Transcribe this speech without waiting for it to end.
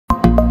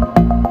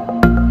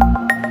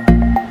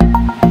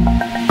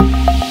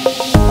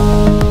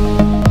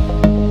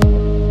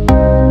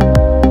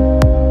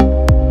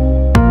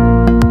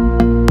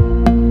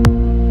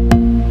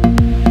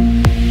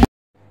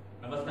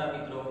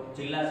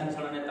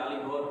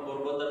તાલીમ ભવન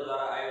પોરબંદર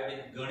દ્વારા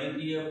આયોજિત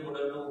ગણિતીય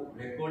મોડલનું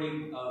રેકોર્ડિંગ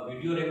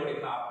વિડિયો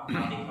રેકોર્ડિંગમાં આપનું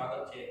હાર્દિક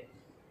સ્વાગત છે।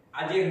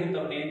 આજે હું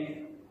તમને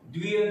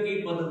દ્વિઅંકી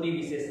પદ્ધતિ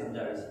વિશે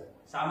સમજાવીશ।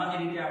 સામાન્ય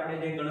રીતે આપણે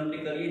જે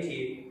ગણતરી કરીએ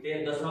છીએ તે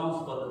દશાંશ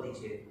પદ્ધતિ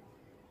છે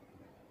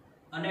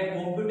અને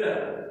કોમ્પ્યુટર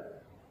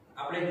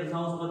આપણે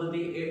દશાંશ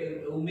પદ્ધતિ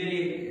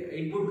ઉમેરી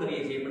ઇનપુટ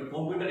કરીએ છીએ, પણ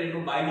કોમ્પ્યુટર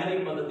એનું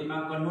બાઇનરી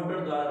પદ્ધતિમાં કન્વર્ટર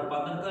દ્વારા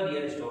રૂપાંતર કરી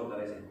અને સ્ટોર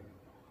કરે છે।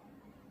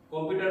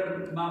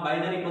 કોમ્પ્યુટરમાં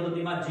બાઇનરી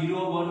પદ્ધતિમાં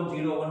 0 1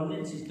 0 1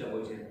 ની સિસ્ટમ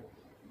હોય છે।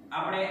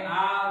 આપણે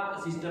આ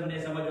સિસ્ટમને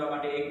સમજવા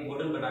માટે એક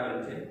મોડેલ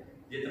બનાવેલું છે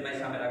જે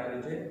તમારી સામે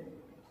રાખેલું છે।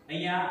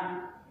 અહીંયા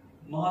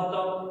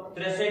મહત્તમ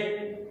 63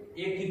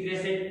 1 થી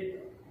 63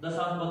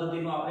 દશાંશ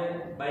પદ્ધતિનું આપણે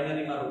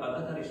બાઇનરીમાં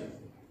રૂપાંતર કરીશું।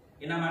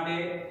 એના માટે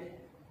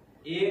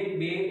 1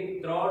 2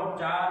 3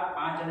 4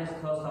 5 અને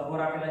 6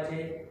 સ્તંભો રાખેલા છે।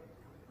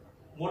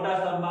 મોટા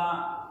સ્તંભમાં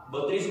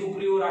 32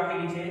 કુકરીઓ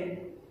રાખેલી છે।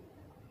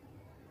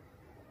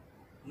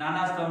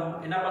 નાના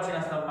સ્તંભ એના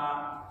પછીના સ્તંભમાં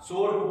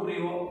 16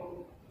 કુકરીઓ,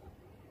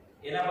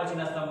 એના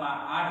પછીના સ્તંભમાં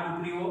 8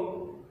 કુકરીઓ,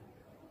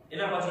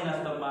 એના પછીના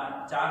સ્તંભમાં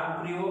 4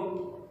 કુકરીઓ,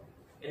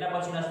 એના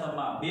પછીના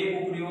સ્તંભમાં 2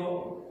 કુકરીઓ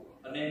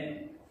અને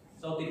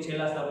સૌથી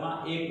છેલ્લા સ્તંભમાં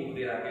 1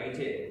 કુકરી રાખેલી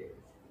છે।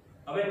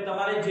 હવે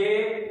તમારે જે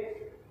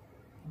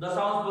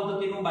દશાંશ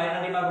પદ્ધતિનું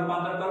બાઇનરીમાં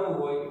રૂપાંતર કરવું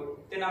હોય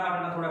તેના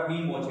માટેના થોડા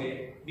નિયમો છે।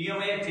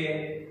 નિયમ એક છે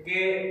કે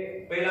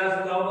પહેલા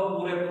સ્તંભ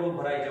પૂરેપૂરો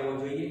ભરાઈ જવો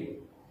જોઈએ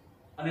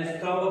અને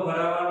સ્તંભ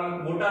ભરાવાની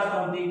મોટા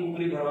સ્તંભથી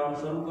કુકરી ભરવાનું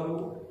શરૂ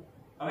કરવું।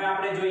 હવે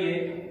આપણે જોઈએ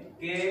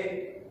કે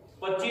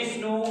 25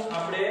 નું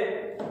આપણે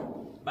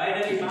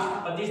બાઇનરીમાં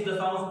 25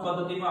 દશાંશ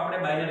પદ્ધતિનું આપણે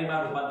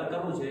બાઇનરીમાં રૂપાંતર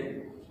કરવું છે।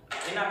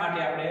 એના માટે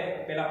આપણે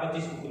પહેલા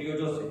 25 કુકરીઓ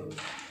જોશે।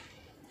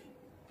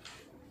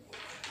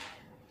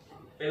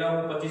 પહેલા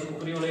હું 25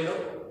 કુકરીઓ લઈ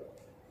લઉં।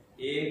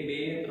 1 2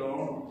 3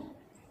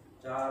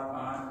 4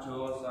 5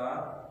 6 7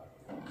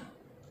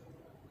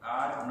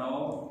 8 9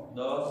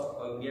 10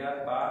 11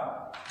 12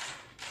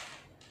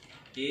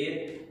 13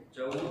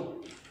 14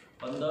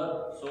 15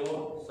 16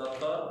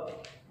 17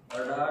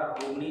 18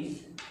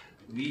 19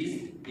 20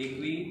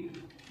 21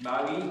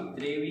 22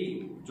 23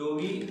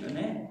 24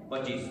 અને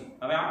 25।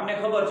 હવે આપણને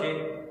ખબર છે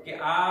કે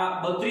આ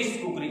 32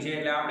 કુકરી છે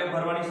એટલે આપણે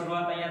ભરવાની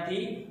શરૂઆત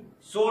અહીંયાથી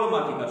 16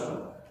 માંથી કરશું।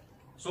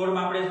 16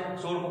 માં આપણે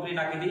 16 કુકરી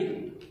નાખી દી।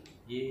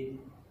 1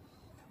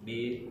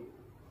 2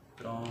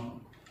 3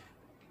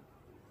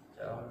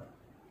 4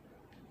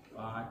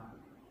 5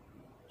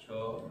 6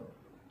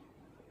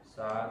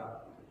 7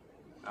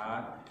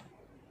 8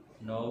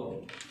 9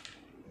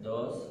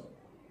 10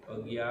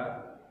 11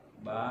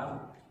 12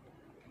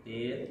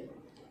 13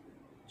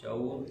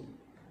 14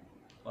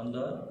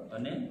 15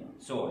 અને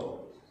 16।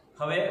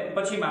 હવે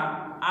પછીમાં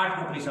 8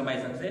 કુકરી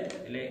સમાઈ શકશે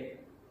એટલે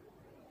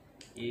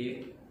 1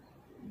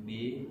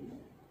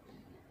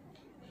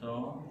 2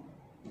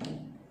 3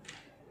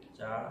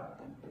 4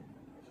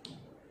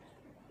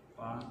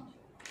 5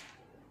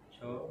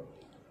 6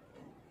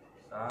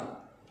 7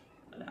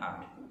 અને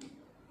 8।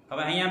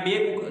 હવે અહીંયા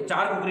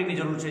 4 કુકરીની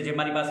જરૂર છે જે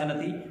મારી પાસે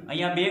નથી।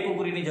 અહીંયા 2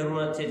 કુકરીની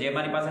જરૂરત છે જે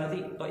મારી પાસે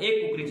નથી, તો 1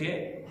 કુકરી છે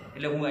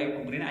એટલે હું આ 1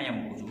 કુકરીને અહીંયા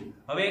મૂકું છું।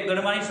 હવે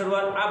ગણવાની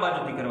શરૂઆત આ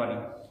બાજુથી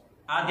કરવાની,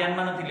 આ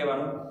ધ્યાનમાં નથી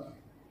લેવાનું।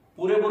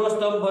 પૂરેપૂરો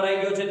સ્તંભ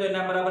ભરાઈ ગયો છે તો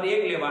એના બરાબર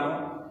 1 લેવાનો,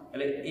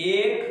 એટલે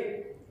 1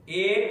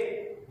 1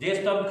 જે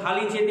સ્તંભ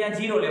ખાલી છે ત્યાં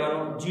 0 લેવાનો,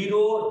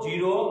 0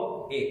 0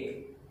 1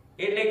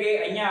 એટલે કે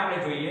અહીંયા આપણે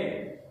જોઈએ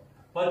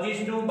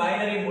 25 નું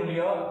બાઇનરી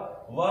મૂલ્ય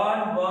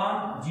 1 1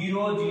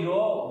 0 0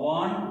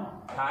 1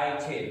 થાય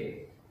છે।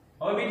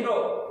 હવે મિત્રો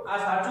આ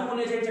સાચું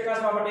મૂલ્ય છે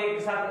ચકાસવા માટે એક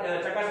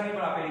ચકાસણી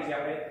પણ આપેલી છે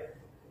આપણે।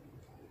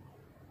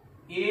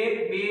 1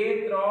 2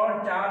 3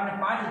 4 ને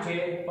 5 છે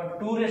પણ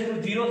 2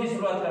 0 થી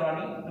શરૂઆત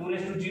કરવાની। 2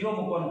 0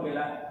 મૂકવાનું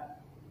પહેલા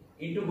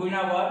ઇન્ટુ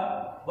ગુણ્યા 1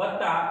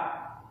 વત્તા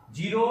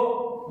 0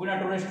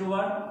 ગુણ્યા 2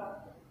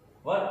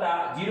 વત્તા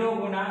 0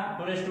 ગુણ્યા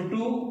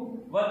 2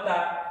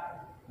 વત્તા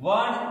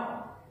 1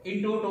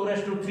 ઇન્ટુ 2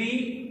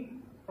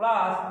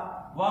 પ્લસ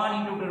 1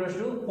 ઇન્ટુ 2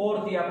 4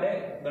 થી આપણે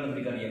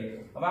ગણતરી કરીએ।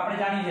 હવે આપણે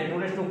જાણીએ છીએ 2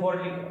 4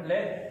 એટલે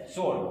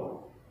 16,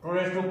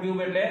 2 ક્યુબ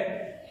એટલે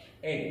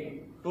 8,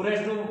 2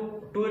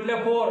 એટલે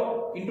 4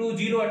 ઇન્ટુ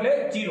 0 એટલે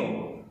 0,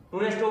 2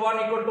 1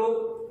 ઇક્વલ ટુ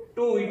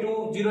 2 ઇન્ટુ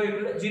 0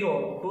 એટલે 0,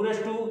 2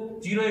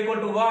 0 ઇક્વલ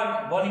ટુ 1,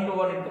 1 ઇન્ટુ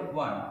 1 ઇન્ટુ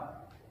 1,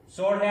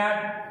 16 ને 8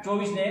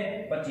 24 ને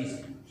 25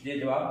 જે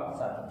જવાબ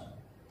સાચો છે।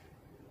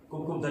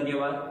 ખૂબ ખૂબ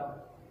ધન્યવાદ।